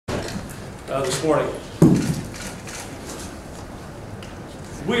this morning.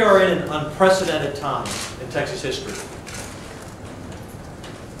 We are in an unprecedented time in Texas history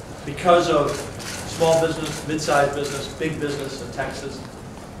because of small business, mid-sized business, big business in Texas,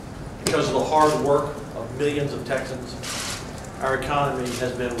 because of the hard work of millions of Texans. Our economy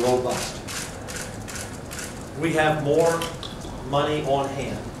has been robust. We have more money on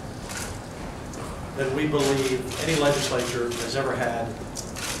hand than we believe any legislature has ever had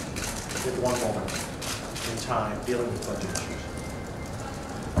at one moment in time dealing with budget issues.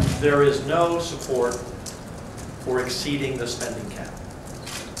 There is no support for exceeding the spending cap.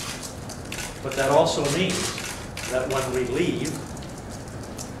 But that also means that when we leave,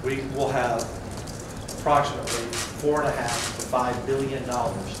 we will have approximately $4.5 to $5 billion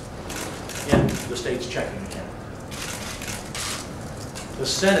in the state's checking account. The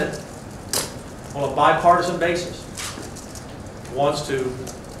Senate, on a bipartisan basis, wants to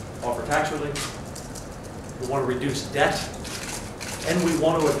offer tax relief, we want to reduce debt, and we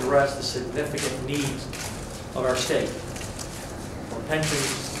want to address the significant needs of our state, from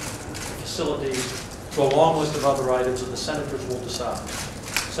pensions, facilities, to a long list of other items that the senators will decide.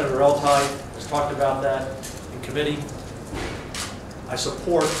 Senator Eltife has talked about that in committee. I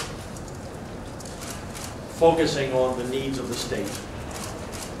support focusing on the needs of the state.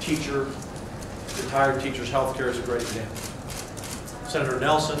 Teacher, retired teachers' health care is a great example. Senator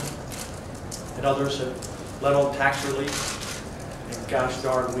Nelson and others have led on tax relief. And gosh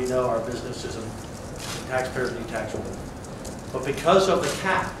darn, we know our businesses and taxpayers need tax relief. But because of the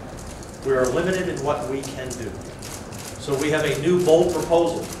cap, we are limited in what we can do. So we have a new bold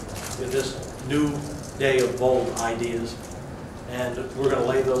proposal in this new day of bold ideas. And we're going to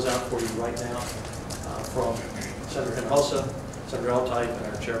lay those out for you right now from Senator Hinojosa, Senator Eltife, and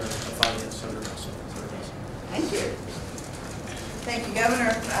our Chairman of Finance, Senator Nelson. Thank you. Thank you,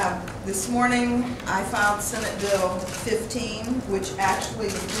 Governor. This morning I filed Senate Bill 15, which actually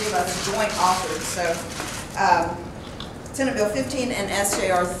the three of us joint authored. So Senate Bill 15 and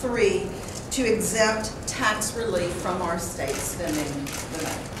SJR 3 to exempt tax relief from our state spending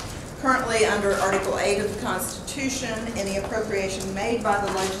limit. Currently, under Article 8 of the Constitution, any appropriation made by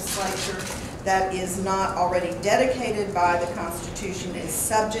the legislature that is not already dedicated by the Constitution is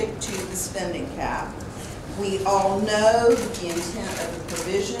subject to the spending cap. We all know that the intent of the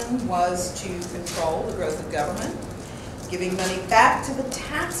provision was to control the growth of government. Giving money back to the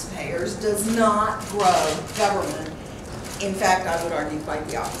taxpayers does not grow government. In fact, I would argue quite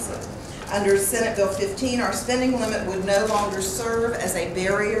the opposite. Under Senate Bill 15, our spending limit would no longer serve as a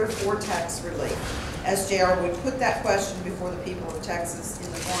barrier for tax relief. SJR would put that question before the people of Texas in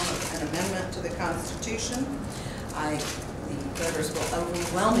the form of an amendment to the Constitution. The voters will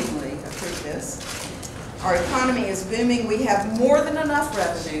overwhelmingly approve this. Our economy is booming. We have more than enough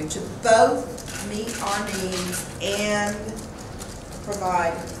revenue to both meet our needs and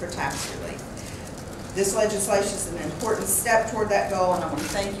provide for tax relief. This legislation is an important step toward that goal, and I want to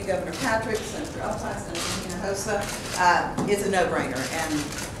thank you, Governor Patrick, Senator Eltife, Senator Hinojosa. It's a no-brainer, and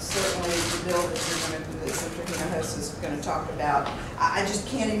certainly the bill that Senator Hinojosa is going to talk about, I just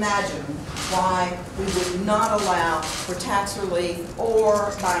can't imagine why we would not allow for tax relief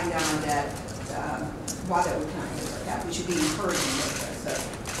or buying down our debt, why that would kind of hit our cap. We should be encouraging those. So,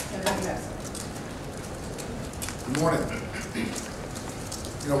 Senator Hinojosa. Good morning.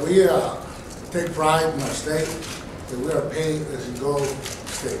 You know, we take pride in our state that we are a pay-as-you-go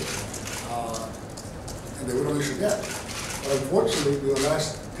state, and that we don't issue debt. But unfortunately, in the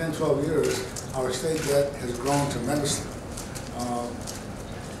last 10, 12 years, our state debt has grown tremendously.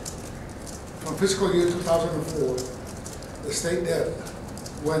 From fiscal year 2004, the state debt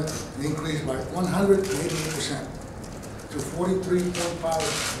increased by 188% to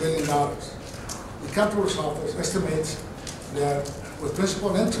 $43.5 billion. The Comptroller's Office estimates that with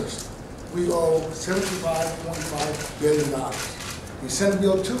principal and interest, we owe $75.5 billion. In Senate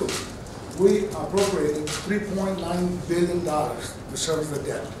Bill 2, we appropriated $3.9 billion to service the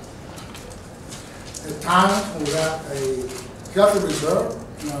debt. At times when we have a healthy reserve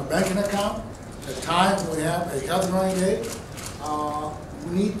in our banking account, at times when we have a healthy rainy day,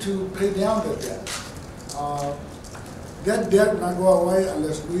 we need to pay down that debt. That debt will not go away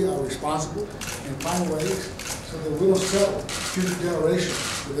unless we are responsible and find ways so that we don't settle future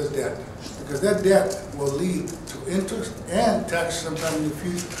generations with this debt. Because that debt will lead to interest and tax sometime in the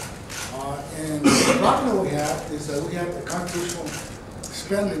future. And the problem we have is that we have a constitutional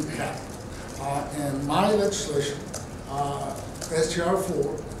spending cap. And my legislation, SJR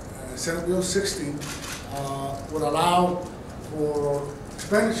 4, Senate Bill 16, would allow for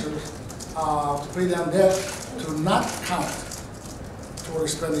expenditures to pay down debt to not count statutory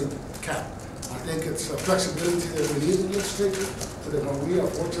spending cap. I think it's a flexibility that we need in the legislature, so that when we are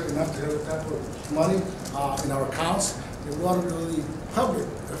fortunate enough to have that type of money in our accounts, that we ought to do the public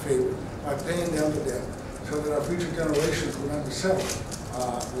a favor by paying down the debt, so that our future generations will not be settled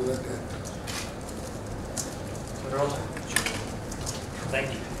with that debt.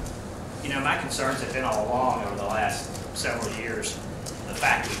 Thank you. You know, my concerns have been all along over the last several years, the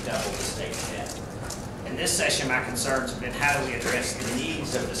fact we've doubled the state debt. In this session, my concerns have been how do we address the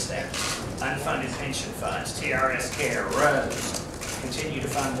needs of the state? Unfunded pension funds, TRS care, roads, continue to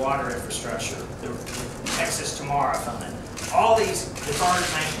fund water infrastructure, the Texas Tomorrow Fund, all these deferred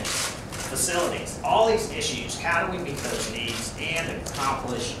maintenance facilities, all these issues, how do we meet those needs and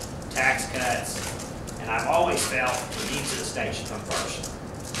accomplish tax cuts? And I've always felt the needs of the state should come first.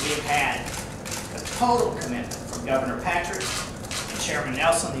 We have had a total commitment from Governor Patrick and Chairman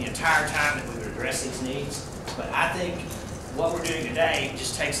Nelson the entire time that we would address these needs. But I think what we're doing today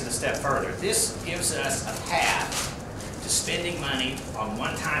just takes it a step further. This gives us a path to spending money on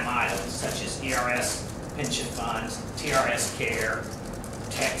one-time items such as ERS pension funds, TRS care,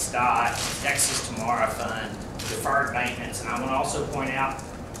 TxDOT, Texas Tomorrow Fund, deferred maintenance. And I want to also point out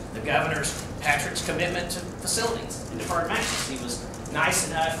the Governor's Patrick's commitment to facilities and deferred maintenance. He was nice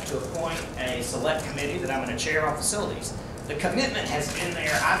enough to appoint a select committee that I'm going to chair on facilities. The commitment has been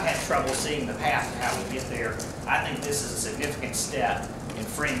there. I've had trouble seeing the path of how we get there. I think this is a significant step in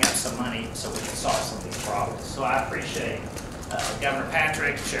freeing up some money so we can solve some of these problems. So I appreciate Governor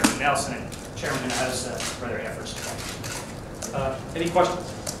Patrick, Chairman Nelson, and Chairman Hinojosa for their efforts today. Any questions?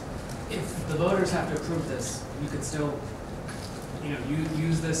 If the voters have to approve this, you could still,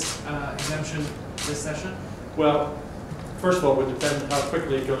 use this exemption this session? Well, first of all, it would depend how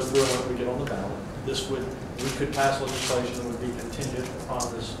quickly it goes through and what we get on the ballot. We could pass legislation that would be contingent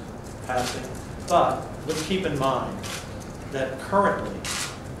upon this passing. But let's keep in mind that currently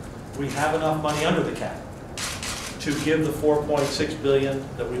we have enough money under the cap to give the $4.6 billion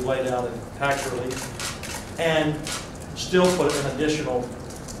that we've laid out in tax relief and still put an additional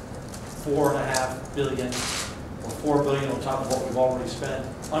 $4.5 billion or $4 billion on top of what we've already spent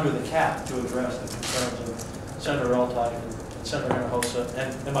under the cap to address the concerns of Senator Eltife and Senator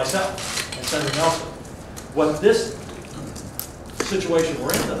Hinojosa and myself and Senator Nelson. What this situation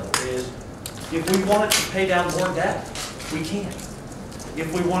we're in, though, is if we wanted to pay down more debt, we can't.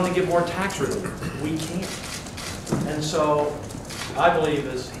 If we wanted to give more tax relief, we can't. And so I believe,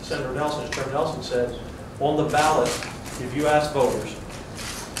 as Senator Nelson, as Chairman Nelson said, on the ballot, if you ask voters,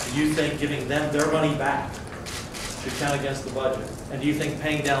 do you think giving them their money back should count against the budget? And do you think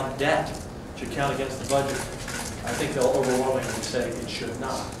paying down debt should count against the budget? I think they'll overwhelmingly say it should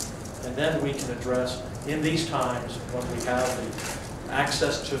not. And then we can address, in these times when we have the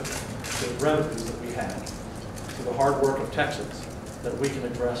access to the revenues that we have, to the hard work of Texans, that we can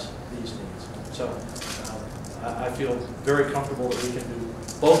address these needs. So I feel very comfortable that we can do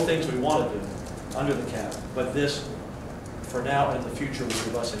both things we want to do under the cap, but this, for now and in the future, will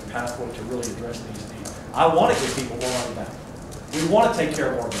give us a pathway to really address these needs. I want to give people more money back. We want to take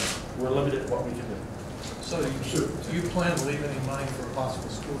care of more money. We're limited in what we can do. So do you plan to leave any money for a possible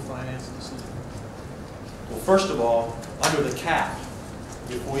school finance decision? Well, first of all, under the cap,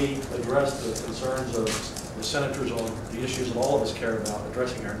 if we address the concerns of the senators on the issues that all of us care about,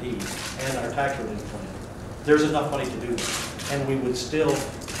 addressing our needs and our tax relief plan, there's enough money to do that. And we would still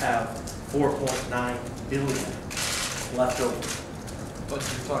have $4.9 billion left over. But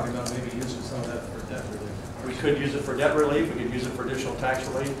you're talking about maybe using some of that for debt relief. We could use it for debt relief, we could use it for additional tax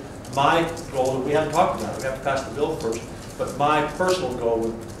relief. My goal, we haven't talked about it, we have to pass the bill first, but my personal goal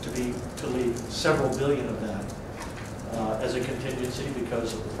would be to leave several billion of that as a contingency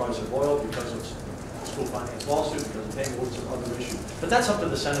because of the price of oil, because of school finance lawsuit, because of paying and some other issues. But that's up to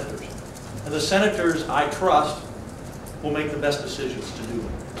the senators. And the senators, I trust, will make the best decisions to do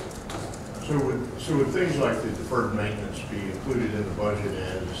it. So would things like the deferred maintenance be included in the budget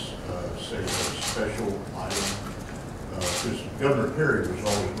as, say, a special item? Because Governor Perry was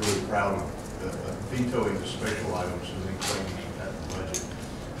always really proud of vetoing the special items and then claiming he had the budget.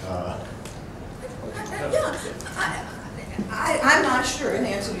 I'm not sure, in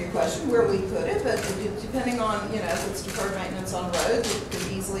answer to your question, where we put it, but depending on, if it's deferred maintenance on roads, it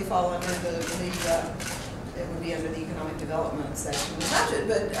could easily fall under it would be under the economic development section of the budget.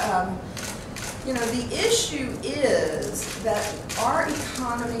 But, the issue is that our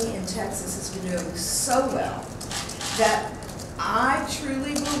economy in Texas has been doing so well that I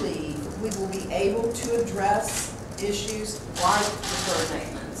truly believe we will be able to address issues like deferred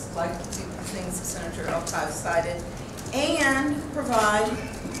maintenance, like the things that Senator Eltife cited, and provide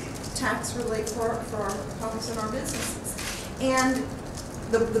tax relief for our homes and our businesses. And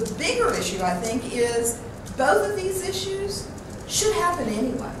the bigger issue, I think, is both of these issues should happen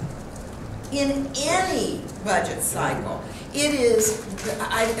anyway. In any budget cycle, it is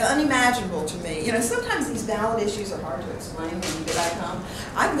unimaginable to me. You know, sometimes these ballot issues are hard to explain when you get back home.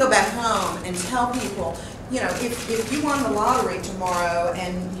 I can go back home and tell people, you know, if you won the lottery tomorrow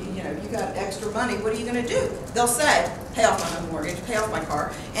and you know you got extra money, what are you going to do? They'll say, pay off my home mortgage, pay off my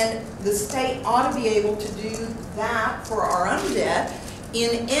car, and the state ought to be able to do that for our own debt.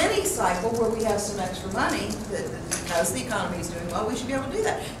 In any cycle where we have some extra money, because the economy is doing well, we should be able to do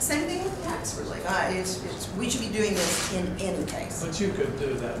that. Same thing with tax relief. We should be doing this in any case. But you could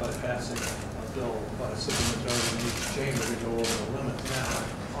do that by passing a bill by a simple majority in each chamber to go over the limit. Now,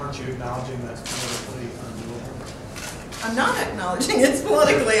 aren't you acknowledging that's politically undoable? I'm not acknowledging it's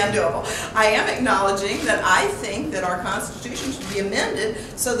politically undoable. I am acknowledging that I think that our Constitution should be amended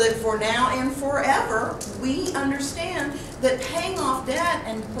so that for now and forever, we understand that paying off debt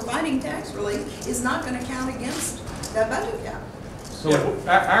and providing tax relief is not going to count against that budget gap. So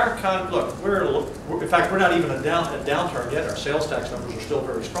our economy, look, in fact, we're not even a downturn yet. Our sales tax numbers are still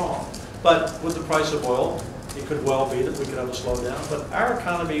very strong. But with the price of oil, it could well be that we could have a slowdown. But our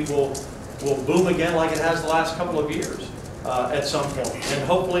economy will boom again like it has the last couple of years at some point, and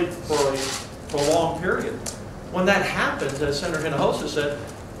hopefully for a long period. When that happens, as Senator Hinojosa said,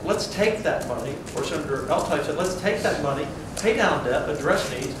 let's take that money, or Senator Eltife said, let's take that money, pay down debt, address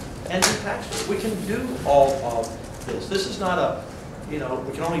needs, and do taxes. We can do all of this. This is not a, you know,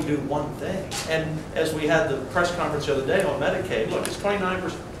 we can only do one thing. And as we had the press conference the other day on Medicaid, look, it's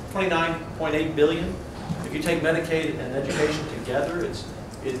 29.8 billion. If you take Medicaid and education together,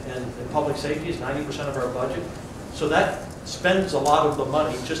 and public safety is 90% of our budget. So that spends a lot of the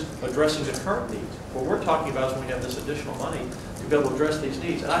money just addressing the current needs. What we're talking about is when we have this additional money to be able to address these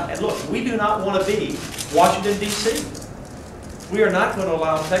needs. And look, we do not want to be Washington, D.C. We are not going to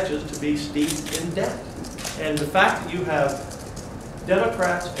allow Texas to be steeped in debt. And the fact that you have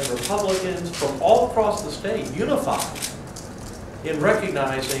Democrats and Republicans from all across the state unified in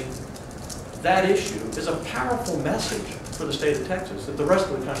recognizing that issue is a powerful message for the state of Texas that the rest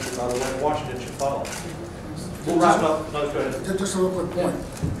of the country, by the way, Washington should follow. We'll wrap up. No, go ahead. Just a real quick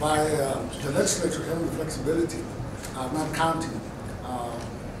point. By the legislature having the flexibility, not counting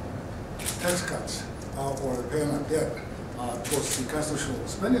tax cuts or the paying of debt towards the constitutional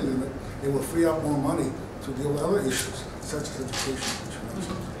spending limit, it will free up more money to deal with other issues such as education.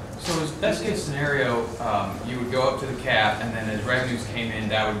 So as best case scenario, you would go up to the cap, and then as revenues came in,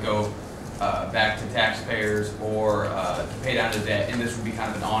 that would go back to taxpayers or to pay down the debt, and this would be kind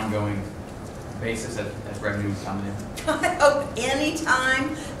of an ongoing basis as revenue coming in. I hope any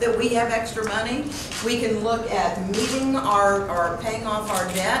time that we have extra money, we can look at meeting or paying off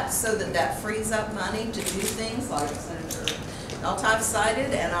our debt so that that frees up money to do things like Senator Eltife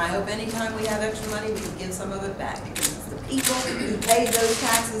cited, and I hope any time we have extra money, we can give some of it back, because the people who paid those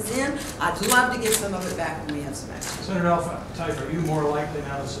taxes in, I'd love to get some of it back when we have some extra. Senator Eltife, are you more likely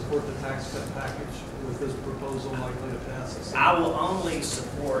now to support the tax cut package with this proposal likely to pass? I will only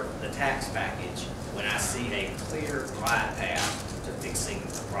support the tax package when I see a clear glide path to fixing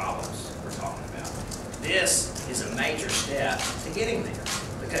the problems we're talking about. This is a major step to getting there,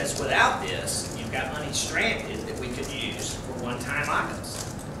 because without this, you've got money stranded that we could use for one-time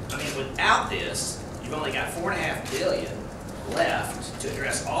items. I mean, without this, you've only got $4.5 billion left to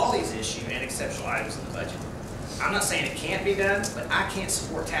address all these issues and exceptional items in the budget. I'm not saying it can't be done, but I can't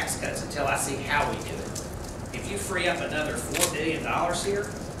support tax cuts until I see how we do it. If you free up another $4 billion here,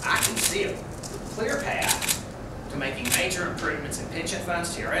 I can see a clear path to making major improvements in pension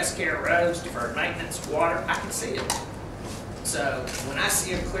funds, TRS care, roads, deferred maintenance, water. I can see it. So when I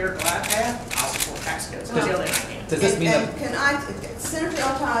see a clear glide path, I'll support tax cuts. Until then, I can't. Does this mean that? Senator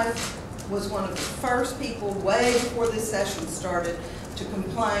Eltife was one of the first people way before this session started to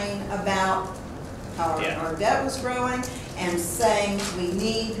complain about how our debt was growing and saying we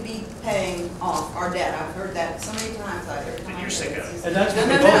need to be paying off our debt. I've heard that so many times. And you're sick of it. And that's what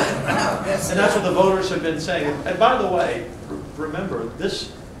and that's what the voters have been saying. And by the way, remember,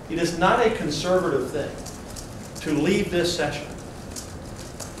 this, it is not a conservative thing to leave this session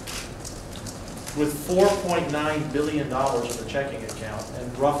with $4.9 billion in the checking account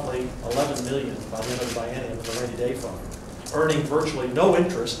and roughly $11 million by the end of the biennium in the rainy day fund, earning virtually no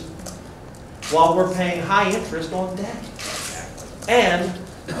interest while we're paying high interest on debt. And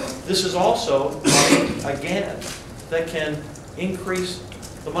this is also money, again, that can increase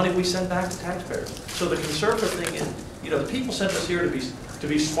the money we send back to taxpayers. So the conservative thing is, you know, the people sent us here to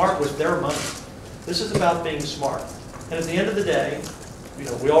be smart with their money. This is about being smart. And at the end of the day, you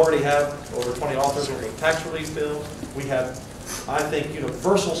know, we already have over 20 authors on the tax relief bills. We have I think,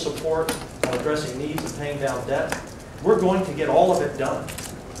 universal support on addressing needs and paying down debt, we're going to get all of it done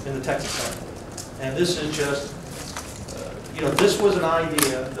in the Texas Senate. And this is just, this was an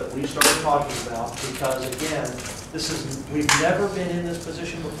idea that we started talking about because, again, we've never been in this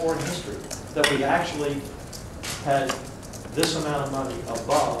position before in history, that we actually had this amount of money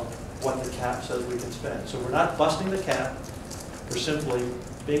above what the cap says we can spend. So we're not busting the cap, we're simply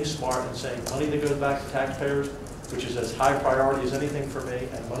being smart and saying money that goes back to taxpayers, which is as high priority as anything for me,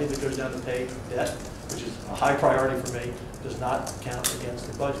 and money that goes down to pay debt, which is a high priority for me, does not count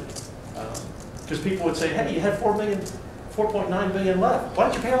against the budget. Because people would say, hey, you had $4.9 billion left. Why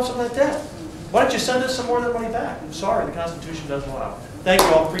don't you pay off some of that debt? Why don't you send us some more of that money back? I'm sorry, the Constitution doesn't allow it. Thank you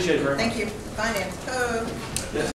all, appreciate it very much. Thank you. Finance.